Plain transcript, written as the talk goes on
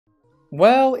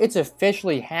Well, it's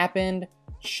officially happened.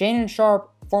 Shannon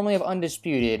Sharpe, formerly of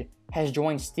Undisputed, has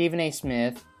joined Stephen A.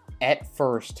 Smith at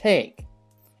First Take.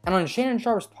 And on Shannon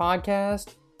Sharpe's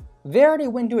podcast, they already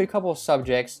went into a couple of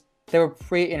subjects that were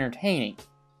pretty entertaining.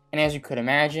 And as you could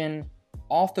imagine,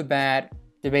 off the bat,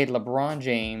 debated LeBron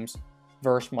James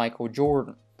versus Michael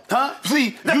Jordan. Huh?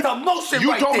 See, that's emotion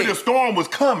You right told there. me the storm was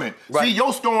coming. Right. See,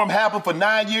 your storm happened for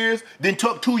 9 years, then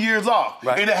took 2 years off.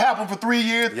 Right. And it happened for 3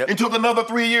 years Yep. and took another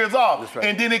 3 years off. That's right.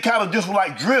 And then it kind of just was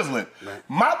like drizzling. Right.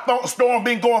 My storm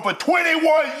been going for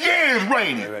 21 years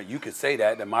raining. Right, you could say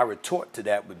that, and my retort to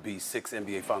that would be 6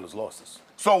 NBA Finals losses.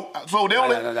 So they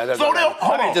only.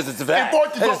 I mean, just it's that.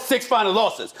 That's 6 final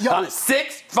losses. Yeah.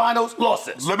 6 finals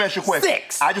losses. Let me ask you a question.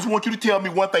 6. I just want you to tell me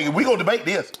one thing, and we're going to debate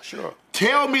this. Sure.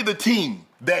 Tell me the team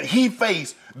that he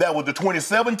faced that was the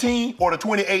 2017 or the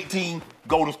 2018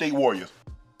 Golden State Warriors.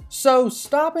 So,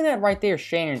 stopping that right there,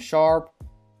 Shannon Sharpe,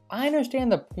 I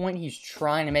understand the point he's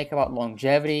trying to make about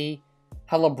longevity,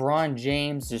 how LeBron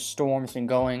James' storm's been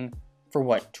going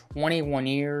for, 21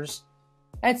 years?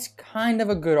 That's kind of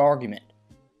a good argument.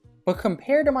 But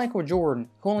compared to Michael Jordan,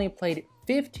 who only played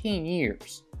 15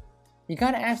 years, you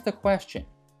gotta ask the question,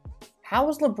 how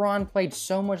has LeBron played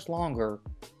so much longer,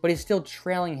 but he's still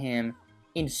trailing him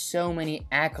in so many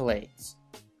accolades?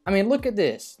 I mean, look at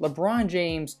this. LeBron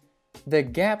James, the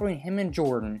gap between him and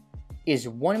Jordan is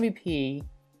 1 MVP,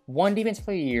 1 Defensive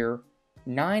Player of the Year,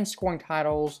 9 scoring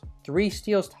titles, 3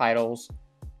 steals titles,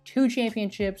 2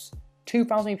 championships, 2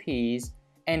 Finals MVPs,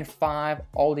 and 5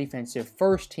 All-Defensive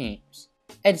First Teams.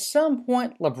 At some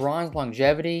point, LeBron's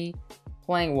longevity,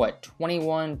 playing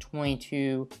 21,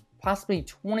 22, possibly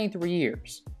 23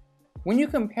 years. When you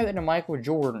compare that to Michael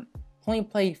Jordan, who only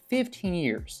played 15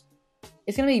 years,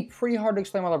 it's going to be pretty hard to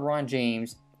explain why LeBron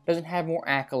James doesn't have more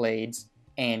accolades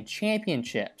and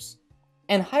championships.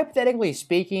 And hypothetically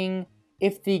speaking,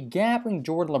 if the gap between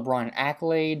Jordan and LeBron in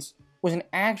accolades was an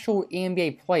actual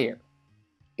NBA player,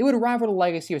 it would rival the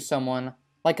legacy of someone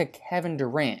like a Kevin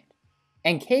Durant.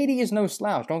 And KD is no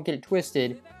slouch, don't get it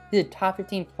twisted, he's a top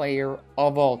 15 player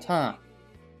of all time.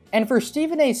 And for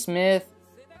Stephen A. Smith,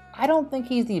 I don't think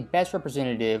he's the best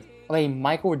representative of a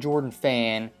Michael Jordan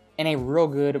fan and a real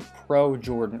good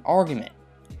pro-Jordan argument,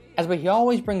 as what he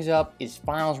always brings up is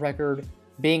finals record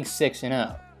being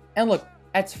 6-0. And look,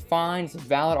 that's fine, it's a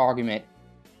valid argument,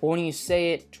 but when you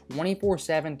say it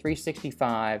 24/7,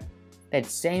 365, that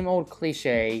same old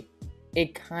cliche,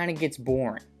 it kinda gets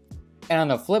boring. And on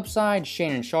the flip side,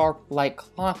 Shannon Sharpe, like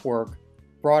clockwork,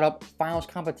 brought up finals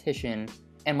competition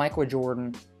and Michael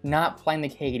Jordan not playing the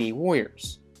KD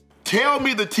Warriors. Tell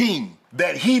me the team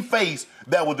that he faced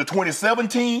that was the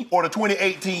 2017 or the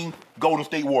 2018 Golden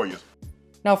State Warriors.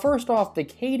 Now first off, the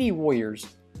KD Warriors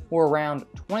were around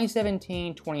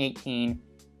 2017, 2018,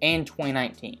 and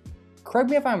 2019. Correct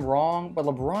me if I'm wrong, but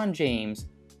LeBron James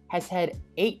has had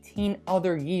 18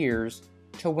 other years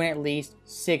to win at least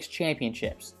 6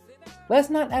 championships. Let's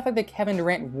not act like the Kevin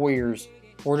Durant Warriors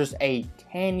were just a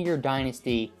 10-year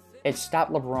dynasty that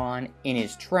stopped LeBron in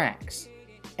his tracks.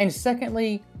 And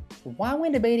secondly, why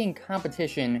when debating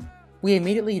competition, we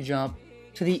immediately jump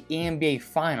to the NBA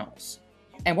Finals?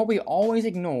 And what we always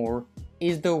ignore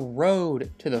is the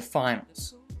road to the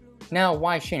Finals. Now,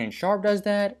 why Shannon Sharpe does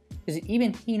that is that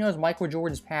even he knows Michael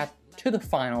Jordan's path to the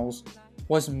Finals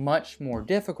was much more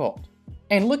difficult.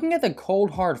 And looking at the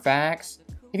cold hard facts,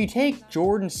 if you take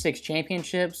Jordan's 6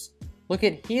 championships, look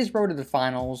at his road to the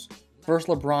Finals versus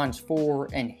LeBron's 4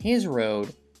 and his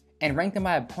road, and rank them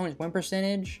by opponent's win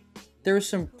percentage, there is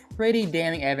some pretty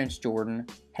damning evidence Jordan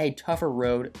had a tougher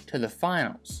road to the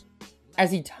Finals,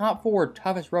 as the top 4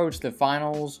 toughest roads to the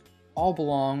Finals all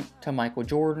belong to Michael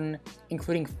Jordan,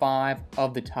 including 5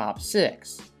 of the top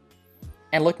 6.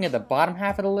 And looking at the bottom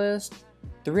half of the list,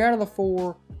 3 out of the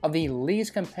 4 of the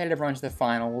least competitive runs to the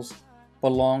Finals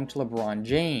belong to LeBron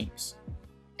James.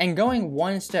 And going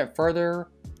one step further,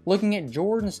 looking at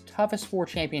Jordan's toughest 4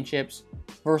 championships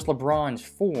versus LeBron's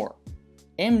 4.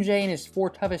 MJ in his 4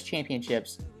 toughest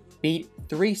championships beat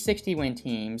 3 60-win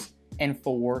teams and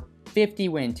 4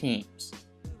 50-win teams,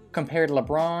 compared to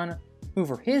LeBron, who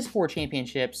for his 4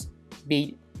 championships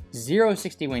beat 0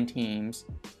 60-win teams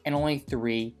and only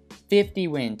 3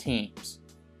 50-win teams.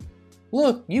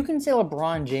 Look, you can say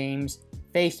LeBron James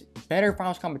faced better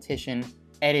finals competition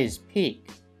at his peak,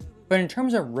 but in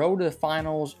terms of road to the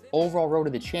finals, overall road to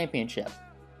the championship,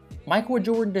 Michael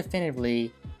Jordan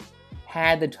definitively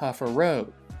had the tougher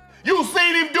road. You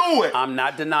seen him do it. I'm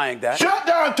not denying that. Shut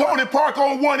down Tony Park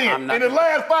on one end. In the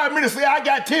last 5 minutes, say, I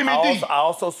got Timmy D. I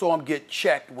also saw him get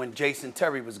checked when Jason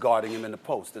Terry was guarding him in the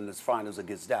post in his finals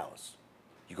against Dallas.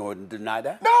 You going to deny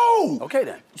that? No. Okay,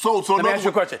 then. So let me ask you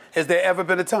a question. Has there ever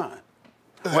been a time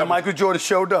when Michael Jordan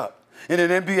showed up in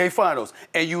an NBA Finals,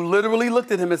 and you literally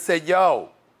looked at him and said, yo,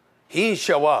 he ain't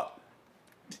show up.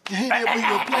 He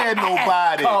didn't play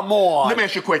nobody. Come on. Let me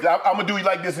ask you a question. I'm going to do it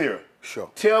like this here.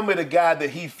 Sure. Tell me the guy that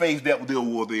he faced that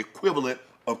was the equivalent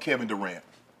of Kevin Durant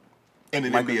in the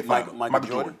NBA Finals. Michael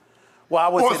Jordan? Well, I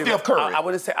wouldn't say Steph Curry.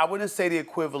 I wouldn't say the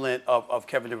equivalent of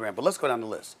Kevin Durant, but let's go down the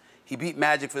list. He beat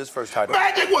Magic for his first title.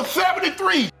 Magic was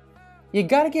 73. You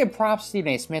gotta give props to Stephen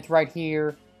A. Smith right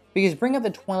here, because bringing up the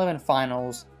 2011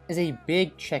 Finals is a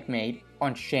big checkmate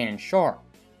on Shannon Sharpe.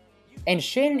 And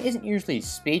Shannon isn't usually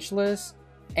speechless,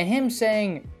 and him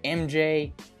saying,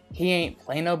 MJ, he ain't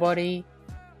play nobody,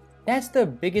 that's the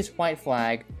biggest white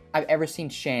flag I've ever seen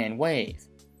Shannon wave.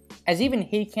 As even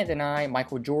he can't deny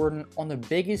Michael Jordan on the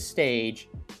biggest stage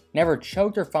never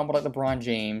choked or fumbled like LeBron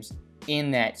James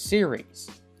in that series.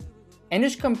 And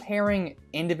just comparing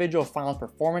individual finals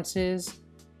performances,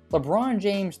 LeBron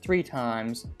James 3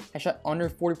 times has shot under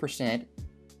 40%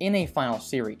 in a final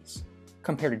series,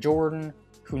 compared to Jordan,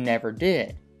 who never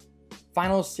did.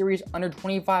 Finals series under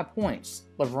 25 points,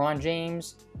 LeBron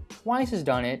James twice has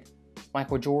done it,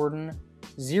 Michael Jordan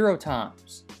 0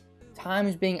 times.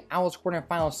 Times being outscored in a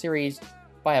final series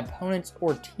by opponents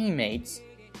or teammates,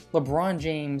 LeBron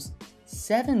James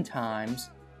 7 times,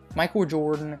 Michael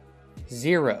Jordan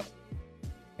 0.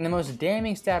 And the most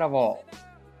damning stat of all,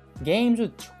 games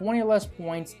with 20 or less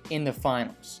points in the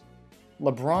finals.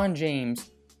 LeBron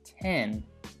James 10,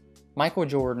 Michael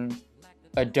Jordan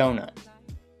a donut.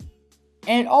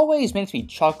 And it always makes me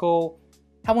chuckle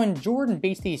how when Jordan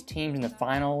beats these teams in the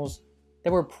finals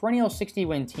that were perennial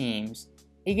 60-win teams,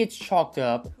 it gets chalked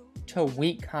up to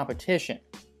weak competition.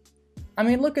 I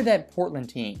mean, look at that Portland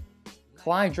team.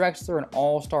 Clyde Drexler, an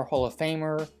All-Star Hall of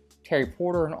Famer, Terry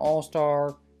Porter, an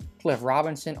All-Star, Cliff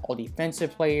Robinson,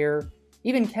 All-Defensive Player,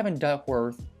 even Kevin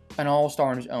Duckworth, an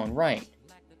All-Star in his own right.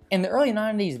 In the early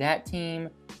 90s, that team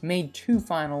made 2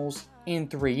 finals in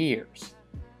 3 years.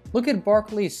 Look at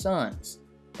Barkley's Suns.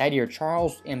 That year,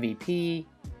 Charles, MVP,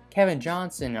 Kevin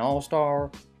Johnson, an All-Star,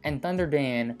 and Thunder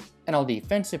Dan, an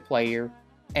All-Defensive Player,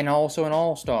 and also an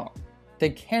All-Star. The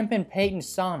Kemp and Payton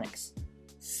Sonics,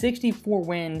 64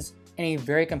 wins in a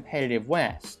very competitive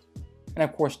West. And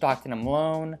of course Stockton and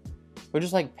Malone, but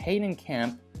just like Payton and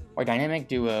Kemp are a dynamic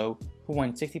duo who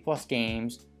won 60+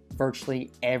 games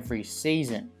virtually every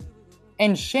season.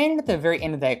 And Shannon at the very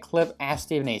end of that clip asked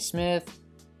Stephen A. Smith,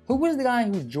 who was the guy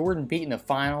who Jordan beat in the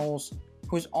finals,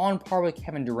 who was on par with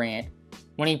Kevin Durant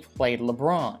when he played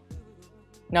LeBron?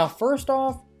 Now first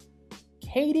off,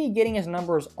 KD getting his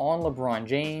numbers on LeBron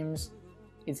James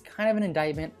is kind of an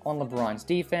indictment on LeBron's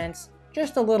defense,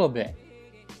 just a little bit.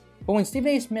 But when Stephen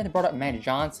A. Smith brought up Magic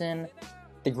Johnson,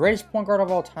 the greatest point guard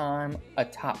of all time, a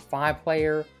top 5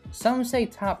 player, some say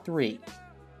top 3,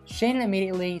 Shannon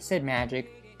immediately said Magic.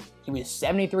 He was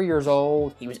 73 years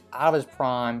old, he was out of his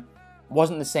prime,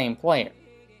 wasn't the same player.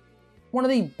 One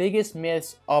of the biggest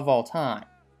myths of all time.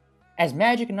 As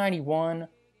Magic in 91,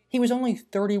 he was only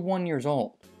 31 years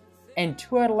old, and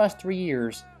 2 out of the last 3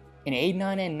 years, in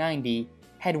 89 and 90,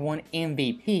 had won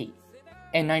MVP,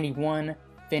 and 91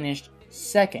 finished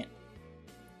second.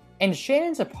 And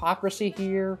Shannon's hypocrisy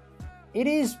here, it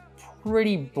is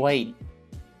pretty blatant.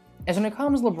 As when it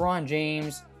comes to LeBron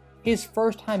James, his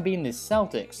first time beating the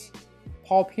Celtics,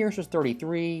 Paul Pierce was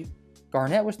 33,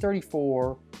 Garnett was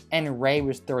 34, and Ray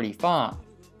was 35.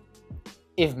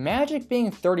 If Magic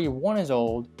being 31 is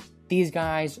old, these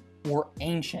guys were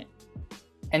ancient.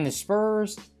 And the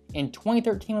Spurs, in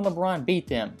 2013 when LeBron beat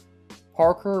them,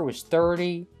 Parker was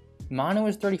 30, Manu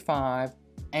was 35,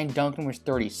 and Duncan was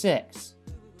 36.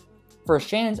 For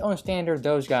Shannon's own standard,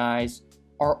 those guys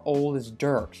are old as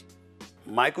dirt.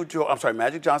 Magic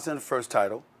Johnson in the first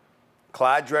title,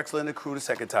 Clyde Drexler and the crew the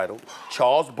second title,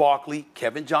 Charles Barkley,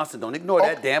 Kevin Johnson, don't ignore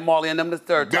that, Dan Marley and them the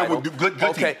third title. Good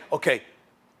Okay.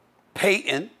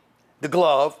 Peyton, the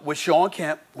glove, with Sean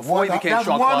Kemp before he became that's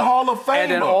Sean one Kemp. Hall of Famer.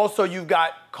 And then also you've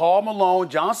got Karl Malone,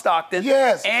 John Stockton.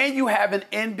 Yes. And you have an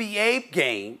NBA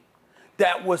game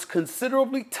that was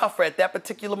considerably tougher at that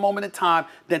particular moment in time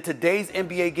than today's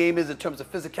NBA game is in terms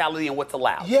of physicality and what's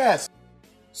allowed. Yes.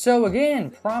 So again,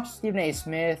 props to Stephen A.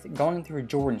 Smith going through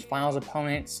Jordan's finals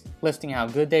opponents, listing how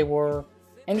good they were,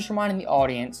 and just reminding the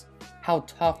audience how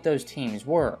tough those teams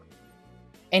were.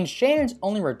 And Shannon's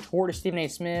only retort to Stephen A.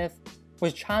 Smith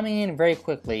was chiming in very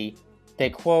quickly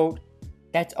that, quote,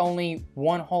 that's only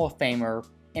one Hall of Famer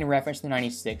in reference to the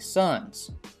 96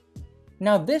 Suns.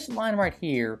 Now this line right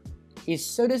here is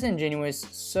so disingenuous,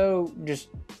 so just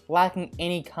lacking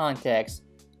any context,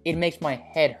 it makes my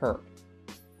head hurt.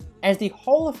 As the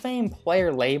Hall of Fame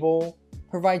player label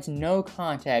provides no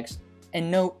context and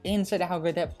no insight to how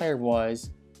good that player was,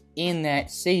 in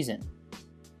that season.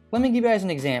 Let me give you guys an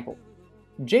example.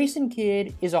 Jason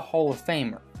Kidd is a Hall of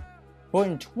Famer, but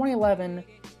in 2011,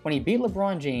 when he beat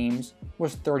LeBron James,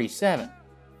 was 37.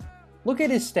 Look at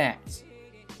his stats.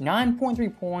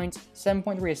 9.3 points,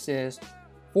 7.3 assists,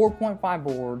 4.5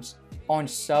 boards on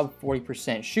sub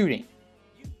 40% shooting.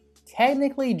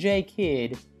 Technically, J.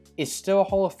 Kidd is still a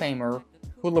Hall of Famer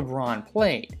who LeBron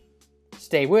played.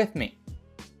 Stay with me.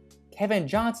 Kevin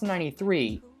Johnson,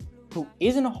 93, who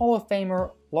isn't a Hall of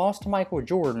Famer, lost to Michael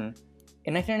Jordan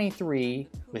in 1993,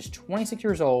 was 26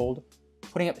 years old,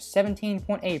 putting up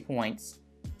 17.8 points,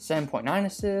 7.9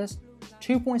 assists,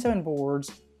 2.7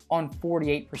 boards on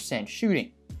 48%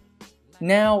 shooting.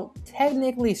 Now,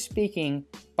 technically speaking,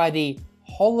 by the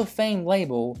Hall of Fame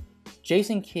label,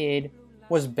 Jason Kidd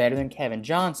was better than Kevin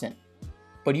Johnson.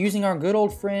 But using our good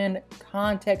old friend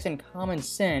context and common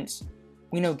sense,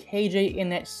 we know KJ in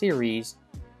that series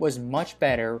was much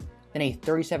better than a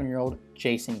 37-year-old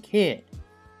Jason Kidd.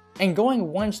 And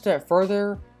going one step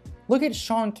further, look at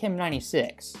Shawn Kemp,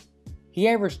 96. He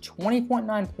averaged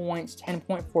 20.9 points,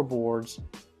 10.4 boards,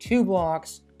 2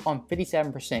 blocks on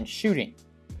 57% shooting.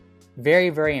 Very,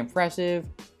 very impressive,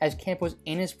 as Kemp was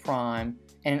in his prime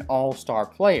and an all-star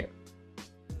player.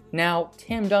 Now,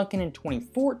 Tim Duncan in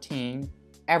 2014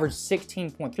 averaged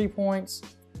 16.3 points,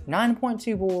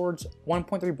 9.2 boards,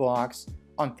 1.3 blocks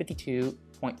on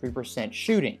 52.3%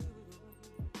 shooting.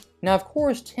 Now, of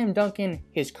course, Tim Duncan,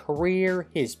 his career,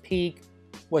 his peak,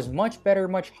 was much better,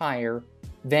 much higher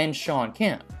than Shawn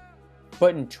Kemp.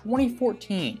 But in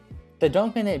 2014, the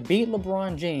Duncan that beat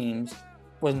LeBron James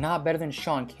was not better than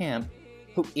Shawn Kemp,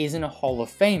 who isn't a Hall of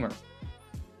Famer.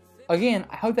 Again,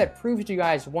 I hope that proves to you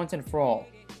guys once and for all,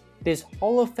 this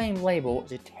Hall of Fame label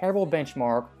is a terrible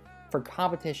benchmark for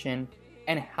competition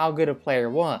and how good a player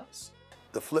was.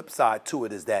 The flip side to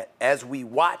it is that as we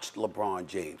watched LeBron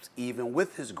James, even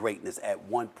with his greatness at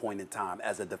one point in time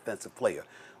as a defensive player,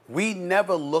 we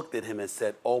never looked at him and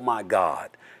said, oh my God,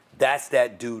 that's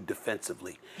that dude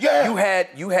defensively. Yeah.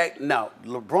 Now,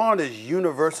 LeBron is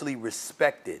universally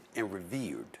respected and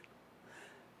revered.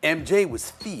 MJ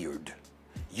was feared.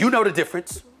 You know the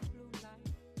difference.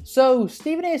 So,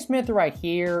 Stephen A. Smith right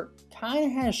here kind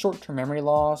of has short-term memory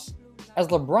loss, as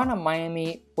LeBron at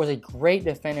Miami was a great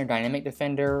defender, dynamic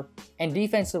defender, and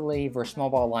defensively versus small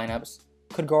ball lineups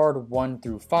could guard 1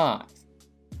 through 5.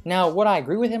 Now, what I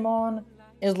agree with him on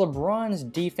is LeBron's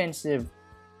defensive,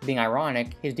 being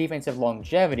ironic, his defensive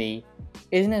longevity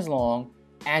isn't as long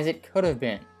as it could have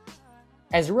been.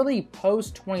 As really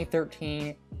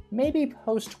post-2013, maybe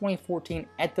post-2014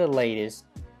 at the latest,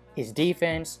 his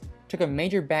defense took a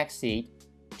major backseat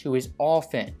to his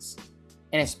offense.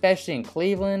 And especially in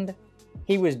Cleveland,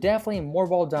 he was definitely more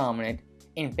ball dominant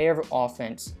in favor of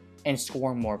offense and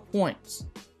scoring more points.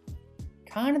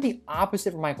 Kind of the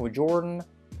opposite for Michael Jordan,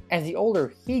 as the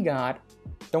older he got,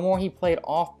 the more he played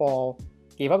off ball,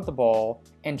 gave up the ball,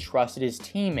 and trusted his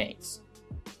teammates.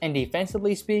 And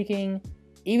defensively speaking,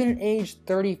 even at age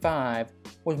 35,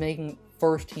 was making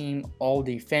first team all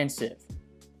defensive.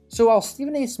 So while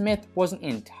Stephen A. Smith wasn't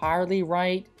entirely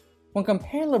right, when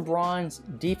comparing LeBron's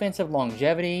defensive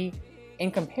longevity, in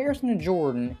comparison to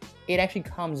Jordan, it actually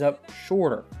comes up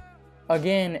shorter.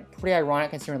 Again, pretty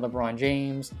ironic considering LeBron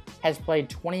James has played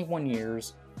 21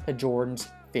 years to Jordan's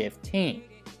 15.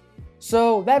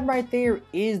 So that right there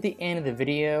is the end of the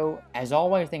video. As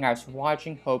always, thank you guys for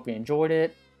watching. Hope you enjoyed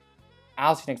it.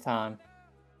 I'll see you next time.